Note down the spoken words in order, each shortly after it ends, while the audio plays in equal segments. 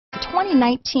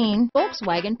2019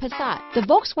 Volkswagen Passat. The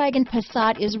Volkswagen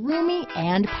Passat is roomy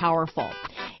and powerful.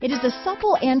 It is a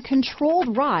supple and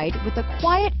controlled ride with a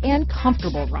quiet and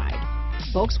comfortable ride.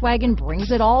 Volkswagen brings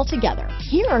it all together.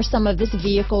 Here are some of this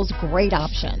vehicle's great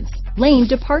options: lane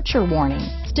departure warning,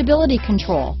 stability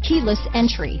control, keyless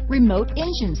entry, remote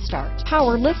engine start,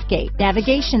 power liftgate,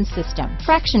 navigation system,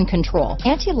 traction control,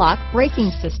 anti-lock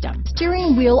braking system,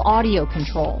 steering wheel audio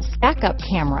controls, backup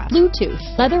camera, Bluetooth,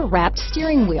 leather-wrapped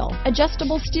steering wheel,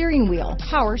 adjustable steering wheel,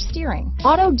 power steering,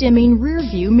 auto-dimming rear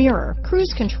view mirror,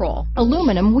 cruise control,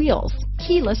 aluminum wheels,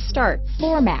 keyless start,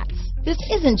 floor mats. This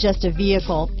isn't just a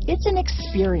vehicle, it's an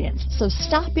experience. So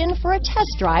stop in for a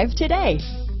test drive today.